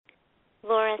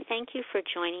Laura, thank you for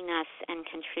joining us and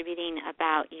contributing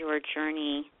about your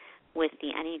journey with the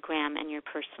Enneagram and your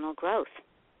personal growth.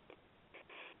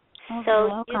 Oh, you're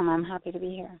welcome. I'm happy to be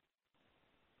here.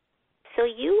 So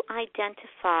you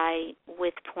identify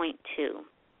with point 2.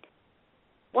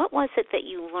 What was it that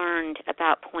you learned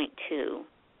about point 2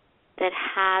 that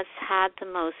has had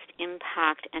the most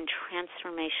impact and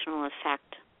transformational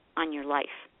effect on your life?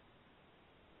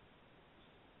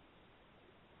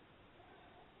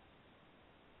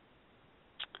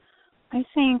 I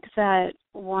think that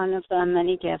one of the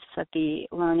many gifts that the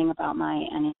learning about my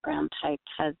Enneagram type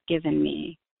has given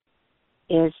me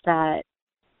is that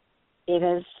it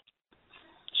has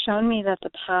shown me that the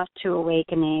path to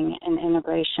awakening and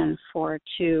integration for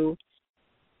 2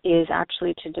 is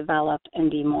actually to develop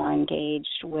and be more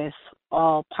engaged with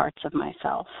all parts of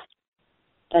myself.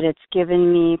 That it's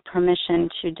given me permission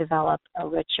to develop a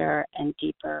richer and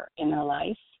deeper inner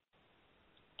life,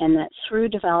 and that through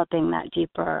developing that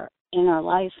deeper inner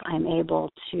life, I'm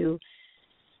able to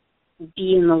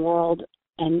be in the world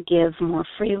and give more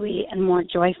freely and more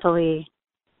joyfully,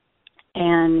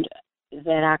 and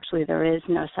that actually there is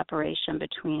no separation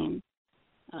between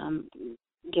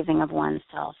giving of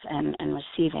oneself and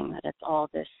receiving, that it's all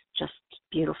this just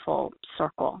beautiful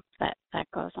circle that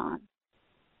goes on.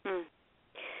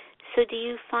 So do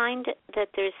you find that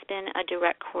there's been a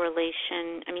direct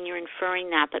correlation? I mean, you're inferring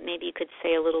that, but maybe you could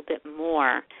say a little bit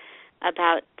more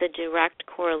about the direct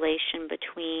correlation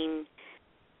between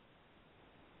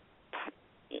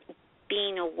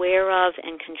being aware of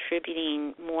and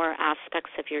contributing more aspects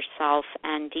of yourself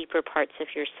and deeper parts of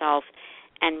yourself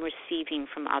and receiving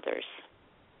from others?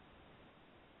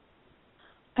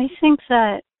 I think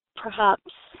that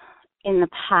perhaps in the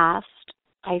past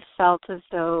I felt as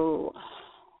though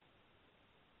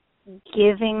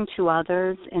giving to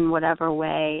others in whatever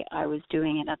way I was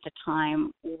doing it at the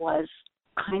time was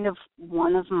kind of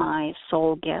one of my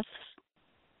soul gifts,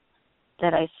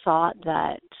 that I thought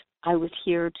that I was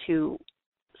here to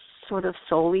sort of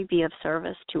solely be of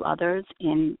service to others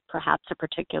in perhaps a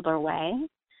particular way.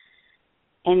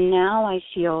 And now I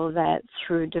feel that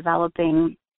through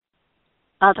developing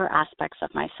other aspects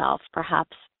of myself,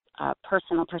 perhaps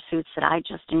personal pursuits that I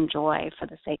just enjoy for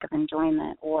the sake of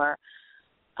enjoyment, or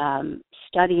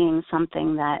studying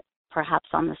something that perhaps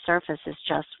on the surface is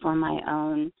just for my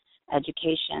own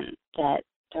education, that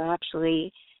there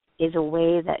actually is a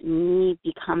way that me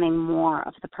becoming more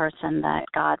of the person that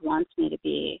God wants me to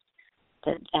be,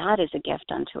 that is a gift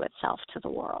unto itself to the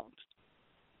world.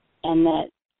 And that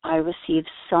I receive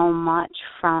so much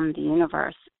from the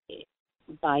universe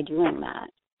by doing that.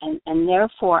 And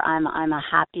therefore I'm a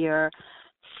happier,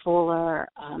 fuller,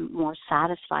 more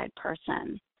satisfied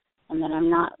person. And that I'm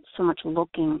not so much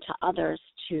looking to others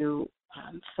to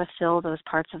fulfill those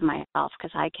parts of myself,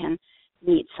 because I can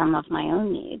meet some of my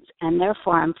own needs. And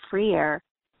therefore I'm freer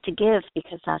to give,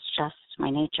 because that's just my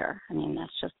nature. I mean,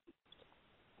 that's just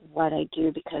what I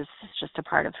do, because it's just a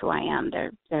part of who I am.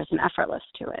 There's an effortless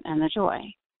to it and a joy.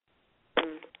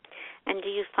 And do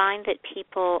you find that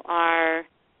people are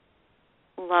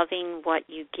loving what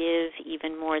you give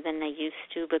even more than they used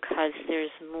to, because there's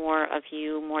more of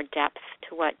you, more depth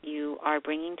to what you are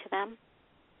bringing to them?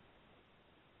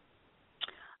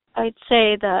 I'd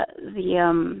say that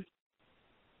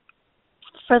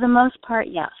for the most part,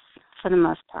 yes. For the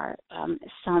most part,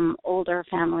 some older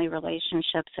family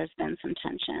relationships, there's been some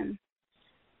tension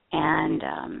and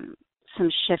some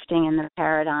shifting in the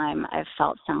paradigm. I've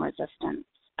felt some resistance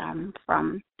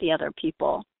from the other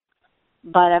people.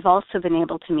 But I've also been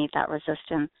able to meet that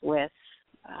resistance with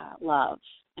love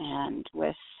and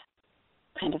with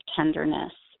kind of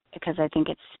tenderness, because I think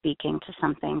it's speaking to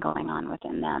something going on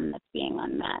within them that's being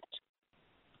unmet.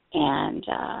 And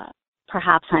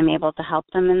perhaps I'm able to help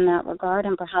them in that regard,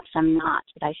 and perhaps I'm not.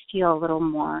 But I feel a little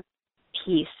more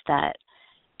peace that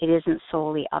it isn't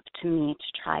solely up to me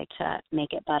to try to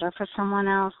make it better for someone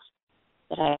else,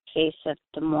 that I face that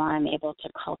the more I'm able to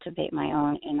cultivate my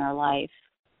own inner life,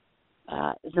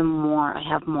 the more I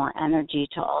have more energy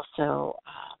to also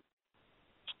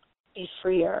be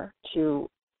freer to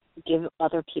give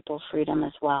other people freedom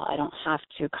as well. I don't have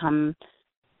to come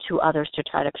to others to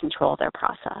try to control their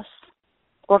process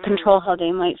or control how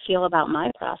they might feel about my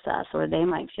process or they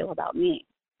might feel about me.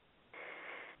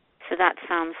 So that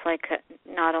sounds like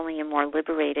not only a more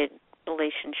liberated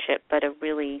relationship, but a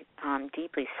really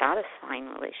deeply satisfying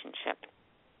relationship.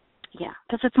 Yeah,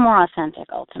 because it's more authentic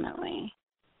ultimately.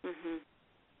 Mm-hmm.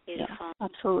 Beautiful. Yeah,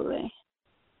 absolutely.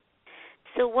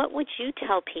 So what would you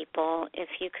tell people if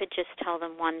you could just tell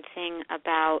them one thing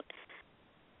about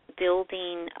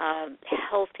building a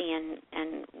healthy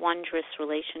and wondrous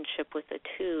relationship with a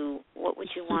 2, what would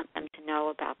you want them to know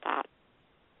about that?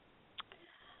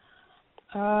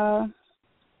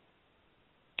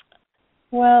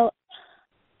 Well,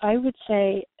 I would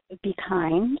say be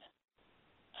kind,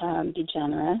 be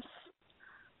generous,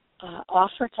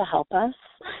 offer to help us.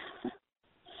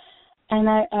 And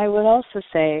I would also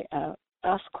say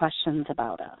ask questions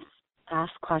about us.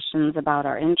 Ask questions about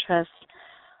our interests,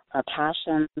 our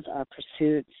passions, our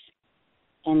pursuits,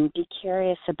 and be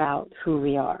curious about who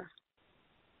we are.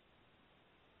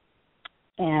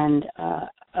 And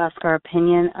ask our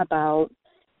opinion about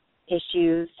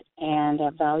issues and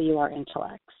value our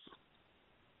intellects.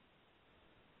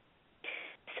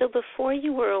 So before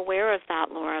you were aware of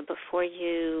that, Laura, before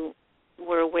you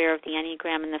were aware of the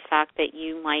Enneagram and the fact that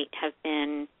you might have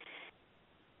been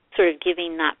sort of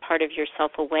giving that part of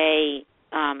yourself away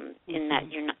in that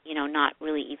you're not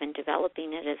really even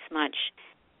developing it as much,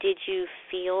 did you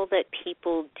feel that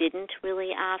people didn't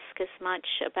really ask as much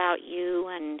about you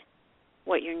and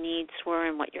what your needs were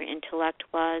and what your intellect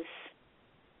was?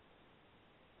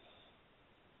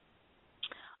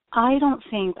 I don't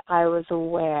think I was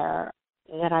aware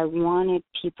that I wanted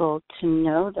people to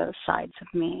know those sides of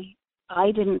me.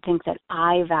 I didn't think that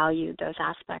I valued those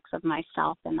aspects of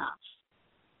myself enough.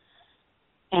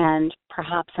 And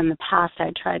perhaps in the past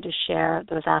I tried to share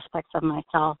those aspects of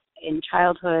myself in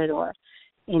childhood or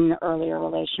in earlier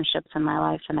relationships in my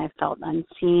life, and I felt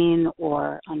unseen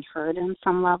or unheard in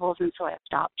some levels, and so I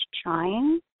stopped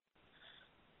trying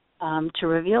to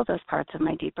reveal those parts of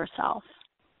my deeper self.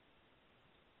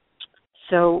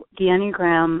 So the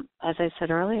Enneagram, as I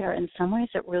said earlier, in some ways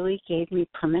it really gave me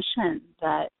permission,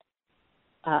 that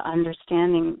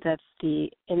understanding that the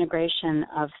integration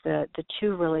of the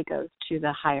 2 really goes to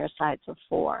the higher sides of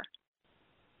 4.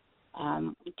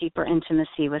 Deeper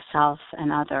intimacy with self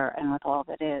and other and with all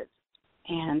that is,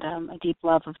 and a deep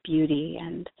love of beauty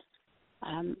and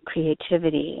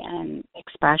creativity and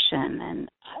expression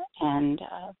and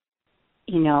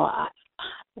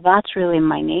that's really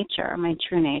my nature, my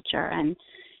true nature, and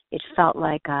it felt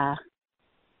like the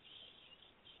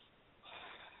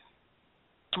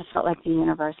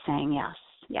universe saying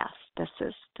yes, this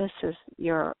is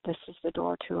the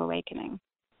door to awakening.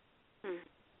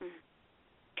 Mm-hmm.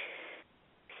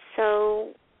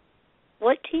 So,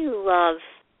 what do you love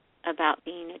about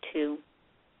being a 2?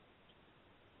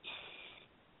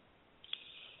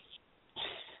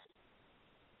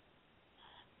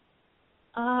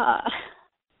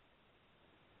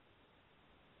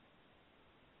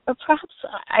 Perhaps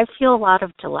I feel a lot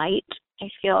of delight. I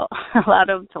feel a lot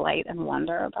of delight and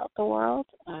wonder about the world,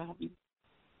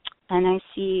 and I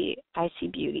see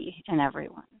beauty in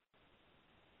everyone.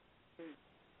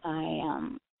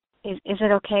 Is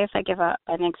it okay if I give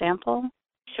an example?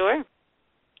 Sure.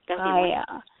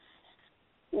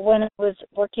 When I was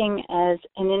working as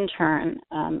an intern,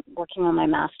 working on my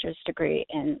master's degree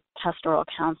in pastoral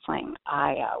counseling,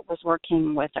 I was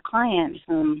working with a client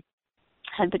whom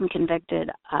had been convicted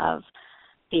of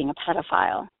being a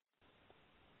pedophile.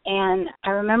 And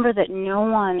I remember that no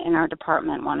one in our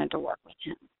department wanted to work with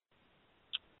him.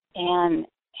 And,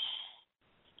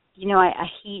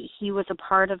 he was a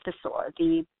part of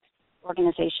the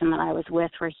organization that I was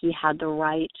with, where he had the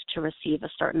right to receive a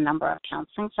certain number of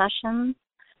counseling sessions.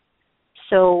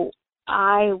 So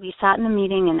we sat in a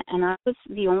meeting, and I was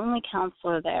the only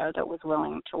counselor there that was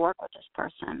willing to work with this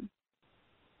person.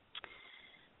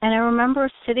 And I remember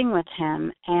sitting with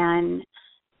him, and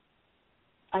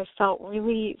I felt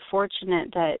really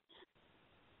fortunate that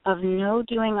of no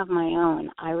doing of my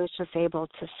own, I was just able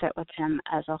to sit with him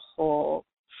as a whole,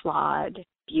 flawed,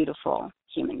 beautiful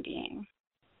human being.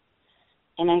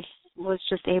 And I was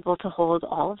just able to hold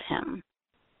all of him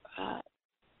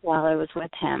while I was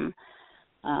with him,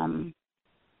 and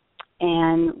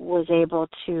was able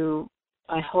to,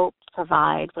 I hope,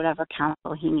 provide whatever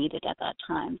counsel he needed at that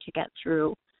time to get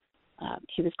through.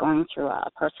 He was going through a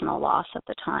personal loss at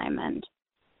the time, and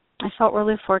I felt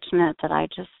really fortunate that I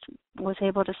just was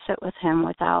able to sit with him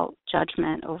without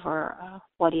judgment over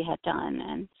what he had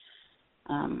done,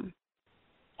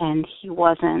 and he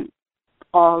wasn't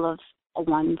all of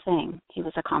one thing. He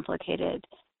was a complicated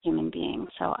human being.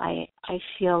 So I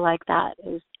feel like that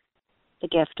is the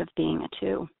gift of being a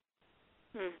 2.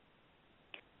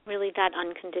 Really, that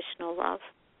unconditional love.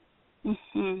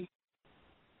 Mm-hmm.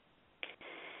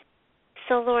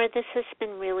 So, Laura, this has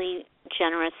been really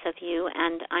generous of you,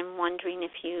 and I'm wondering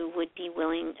if you would be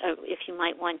willing, if you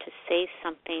might want to say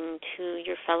something to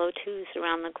your fellow 2s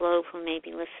around the globe who may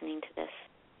be listening to this.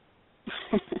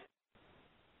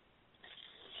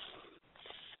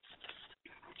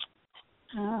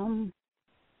 I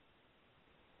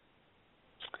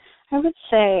would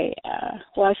say,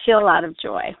 well, I feel a lot of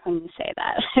joy when you say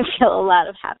that. I feel a lot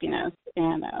of happiness,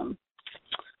 and I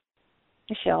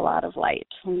feel a lot of light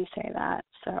when you say that.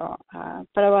 So,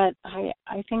 but I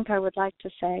think I would like to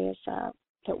say is that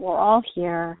we're all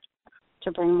here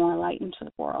to bring more light into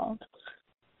the world,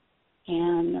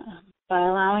 and by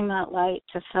allowing that light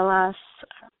to fill us,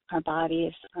 our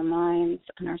bodies, our minds,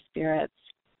 and our spirits,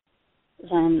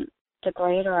 then the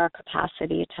greater our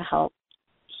capacity to help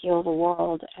heal the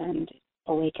world and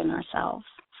awaken ourselves.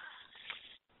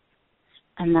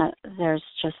 And that there's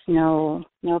just no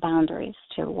boundaries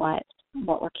to what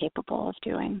we're capable of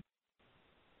doing.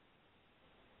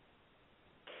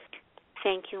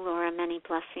 Thank you, Laura. Many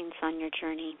blessings on your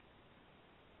journey.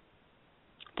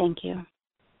 Thank you.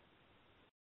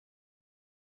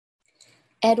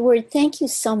 Edward, thank you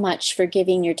so much for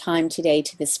giving your time today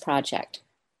to this project.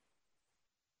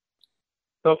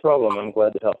 No problem. I'm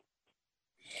glad to help.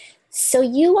 So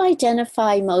you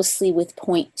identify mostly with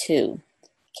point 2.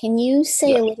 Can you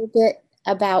say a little bit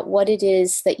about what it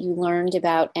is that you learned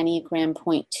about Enneagram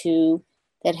point 2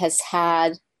 that has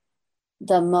had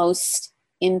the most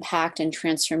impact and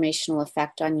transformational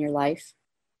effect on your life?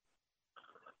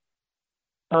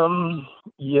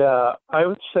 Yeah, I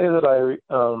would say that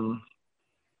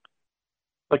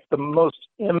like the most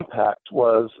impact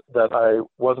was that I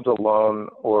wasn't alone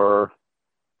or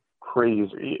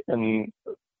crazy in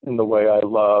the way I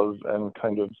love and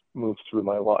kind of move through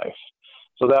my life.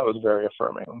 So that was very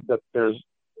affirming, that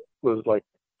was like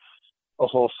a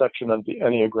whole section of the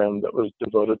Enneagram that was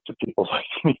devoted to people like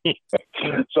me.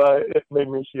 So it made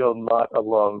me feel not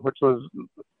alone, which was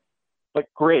like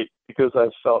great, because I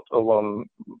felt alone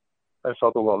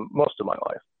most of my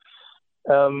life.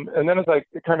 And then as I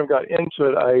kind of got into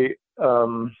it, I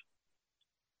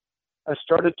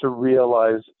started to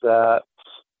realize that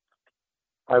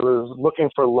I was looking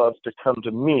for love to come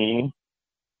to me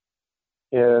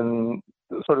in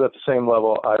sort of at the same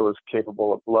level I was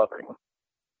capable of loving.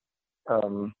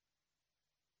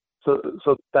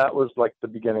 So that was like the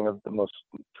beginning of the most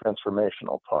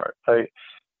transformational part. I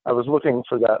was looking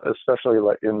for that, especially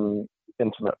like in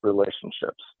intimate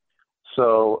relationships.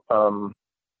 So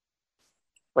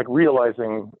like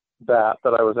realizing that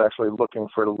I was actually looking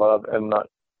for love and not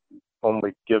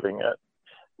only giving it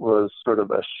was sort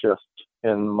of a shift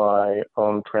in my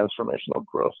own transformational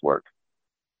growth work.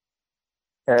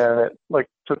 And it like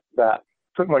took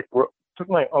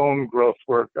my own growth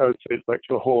work, I would say, like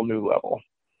to a whole new level.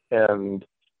 And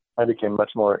I became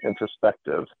much more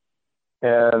introspective.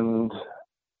 And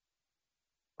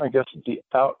I guess the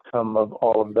outcome of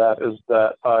all of that is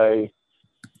that I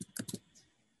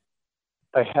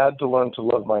had to learn to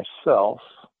love myself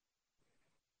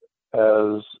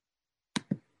as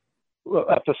well,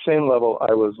 at the same level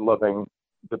I was loving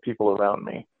the people around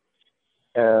me.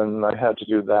 And I had to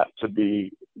do that to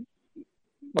be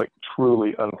like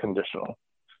truly unconditional,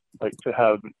 like to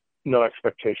have no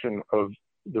expectation of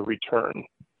the return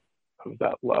of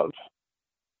that love.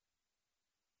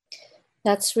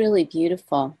 That's really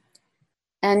beautiful.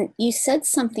 And you said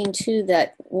something too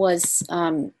that was,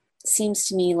 seems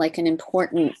to me like an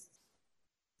important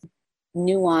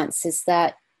nuance, is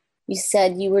that you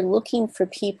said you were looking for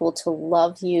people to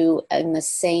love you in the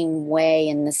same way,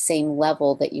 in the same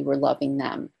level that you were loving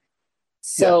them.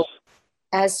 So Yes.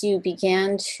 As you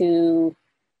began to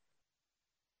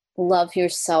love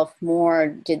yourself more,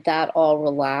 did that all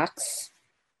relax?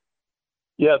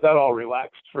 Yeah, that all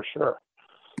relaxed for sure.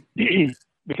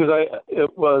 Because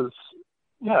it was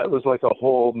like a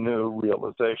whole new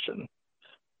realization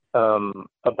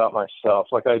about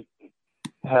myself. Like I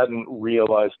hadn't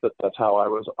realized that that's how I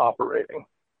was operating.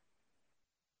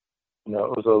 You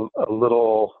know, it was a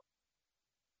little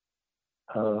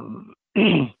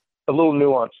a little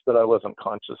nuance that I wasn't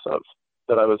conscious of,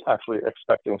 that I was actually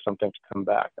expecting something to come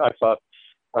back. I thought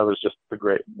I was just the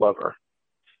great lover.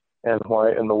 And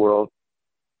why in the world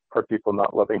are people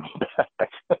not loving me back?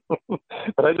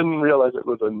 But I didn't realize it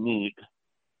was a need.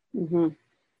 Mm-hmm.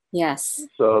 Yes.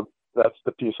 So that's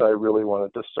the piece I really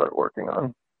wanted to start working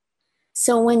on.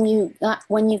 So when you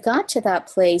got to that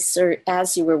place, or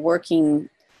as you were working,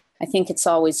 I think it's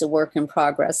always a work in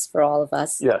progress for all of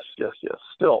us. Yes.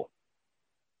 Still.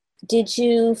 Did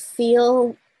you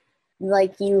feel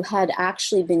like you had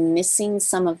actually been missing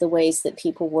some of the ways that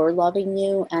people were loving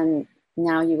you, and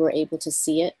now you were able to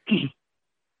see it?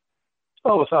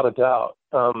 Oh, without a doubt.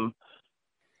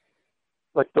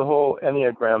 Like the whole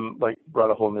Enneagram like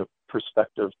brought a whole new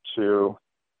perspective to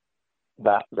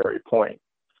that very point,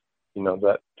 you know,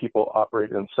 that people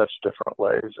operate in such different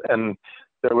ways. And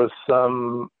there was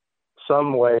some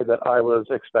some way that I was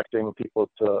expecting people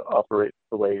to operate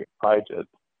the way I did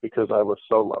because I was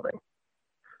so loving,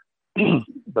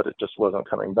 but it just wasn't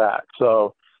coming back.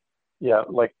 So yeah,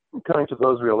 like coming to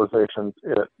those realizations,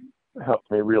 it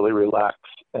helped me really relax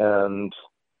and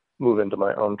move into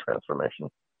my own transformation.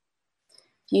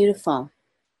 Beautiful.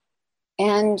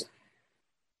 And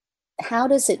how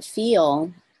does it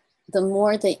feel the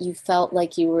more that you felt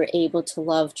like you were able to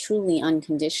love truly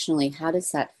unconditionally? How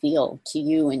does that feel to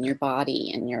you and your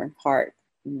body and your heart?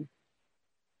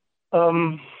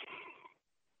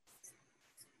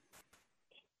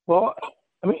 Well,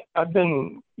 I mean, I've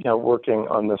been, working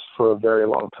on this for a very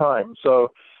long time.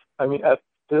 So, I mean, at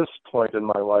this point in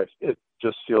my life, it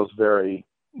just feels very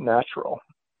natural.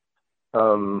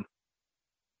 I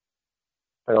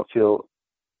don't feel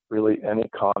really any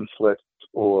conflict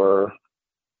or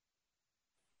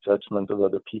judgment of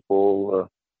other people. Or,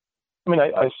 I mean,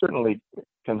 I certainly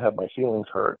can have my feelings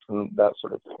hurt and that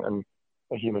sort of thing. I'm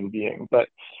a human being, but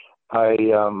I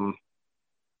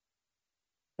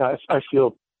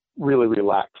feel really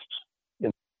relaxed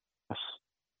in this.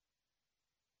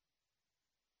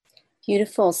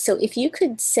 Beautiful. So if you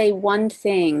could say one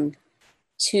thing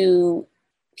to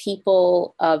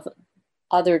people of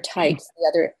other types, the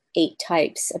other 8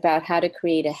 types, about how to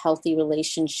create a healthy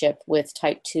relationship with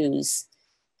type 2s,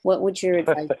 what would your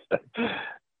advice be?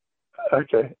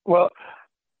 Okay. Well,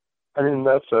 I mean,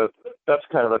 that's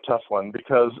kind of a tough one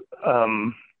because,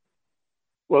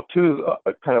 well, 2s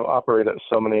kind of operate at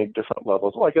so many different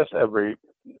levels. Well, I guess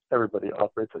everybody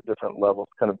operates at different levels,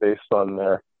 kind of based on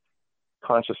their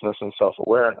consciousness and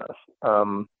self-awareness.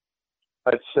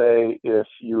 I'd say if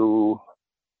you,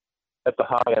 at the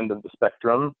high end of the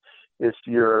spectrum, if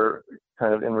you're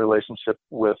kind of in relationship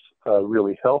with a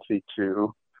really healthy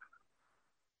 2,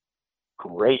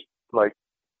 great, like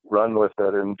run with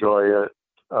it, enjoy it,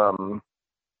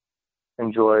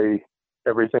 enjoy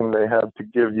everything they have to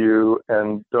give you,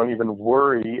 and don't even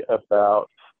worry about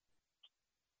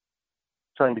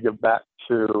trying to give back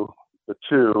to the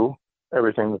 2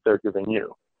 everything that they're giving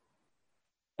you.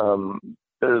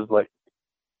 There's like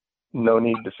no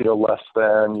need to feel less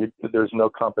than. There's no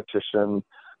competition.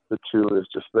 The 2 is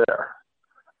just there.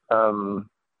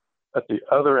 At the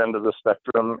other end of the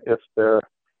spectrum, if they're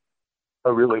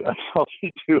a really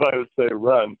unhealthy 2, I would say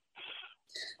run.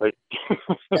 Like,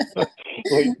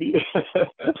 be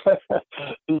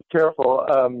careful,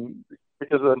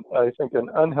 because I think an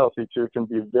unhealthy 2 can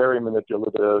be very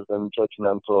manipulative and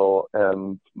judgmental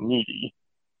and needy.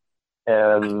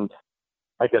 And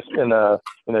I guess in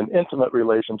an intimate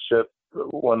relationship,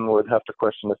 one would have to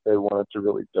question if they wanted to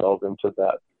really delve into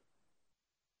that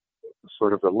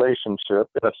sort of relationship.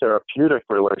 In a therapeutic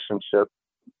relationship,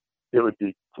 it would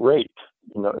be great.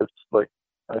 It's like,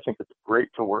 I think it's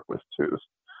great to work with 2s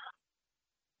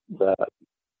that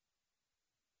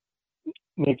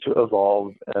need to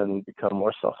evolve and become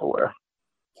more self-aware.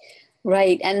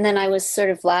 Right. And then I was sort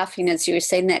of laughing as you were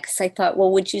saying that, because I thought,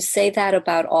 well, would you say that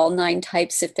about all 9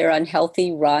 types? If they're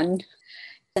unhealthy, run?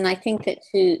 And I think that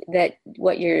too, that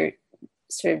what you're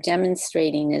sort of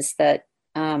demonstrating is that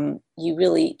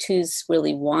 2s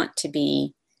really want to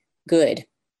be good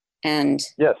and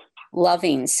yes,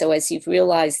 loving. So as you've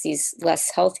realized these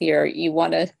less healthier, you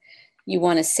want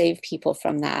to save people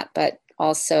from that, but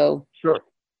also, sure.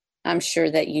 I'm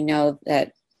sure that you know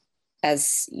that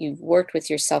as you've worked with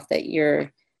yourself, that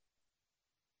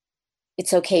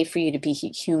it's okay for you to be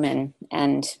human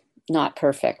and not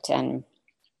perfect and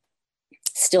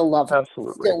still lovable.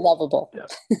 Absolutely. Still lovable. Yeah.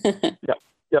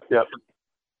 Yep.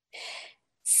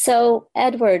 So,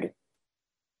 Edward,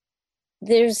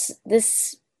 there's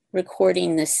this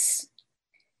recording, this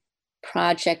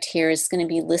project here is going to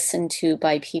be listened to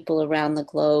by people around the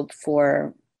globe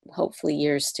for hopefully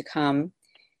years to come.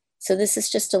 So this is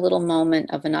just a little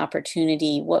moment of an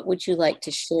opportunity. What would you like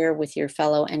to share with your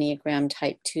fellow Enneagram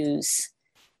Type 2s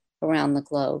around the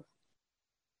globe?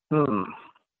 Well,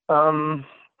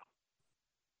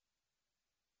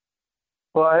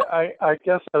 I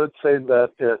guess I would say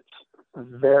that it's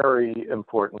very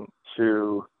important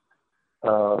to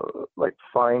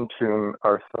fine-tune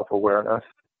our self-awareness,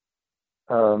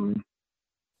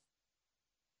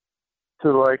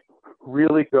 to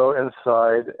really go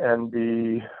inside and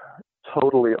be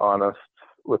totally honest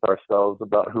with ourselves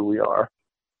about who we are.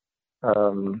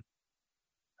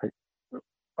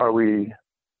 Are we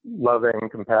loving,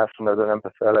 compassionate, and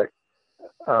empathetic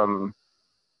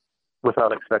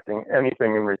without expecting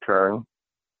anything in return?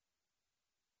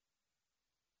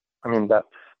 I mean, that's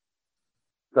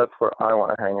where I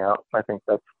want to hang out. I think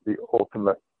that's the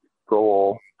ultimate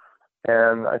goal.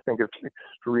 And I think it's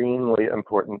extremely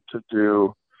important to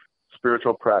do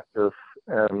spiritual practice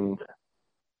and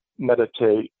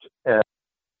meditate and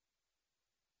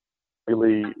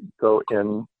really go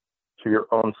into your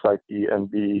own psyche and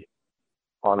be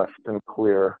honest and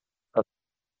clear of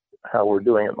how we're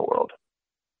doing in the world.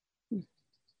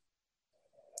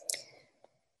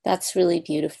 That's really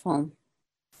beautiful.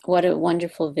 What a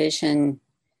wonderful vision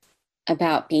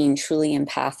about being truly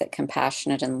empathic,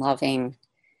 compassionate, and loving.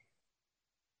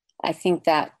 I think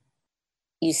that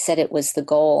you said it was the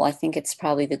goal. I think it's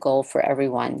probably the goal for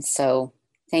everyone. So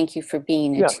thank you for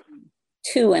being a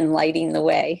two and lighting the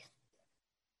way.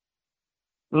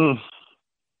 Well,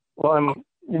 I'm,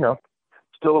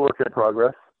 still a work in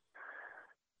progress,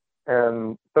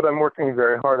 but I'm working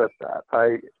very hard at that.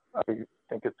 I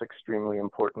think it's extremely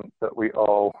important that we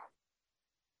all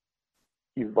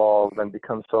evolve and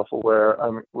become self-aware.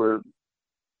 We're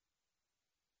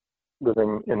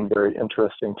living in very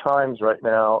interesting times right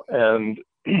now, and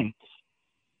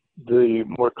the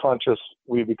more conscious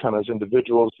we become as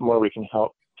individuals, the more we can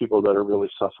help people that are really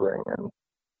suffering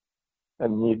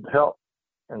and need help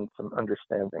and some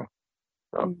understanding.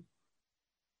 So.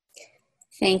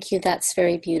 Thank you. That's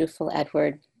very beautiful,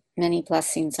 Edward. Many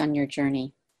blessings on your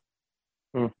journey.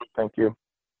 Thank you.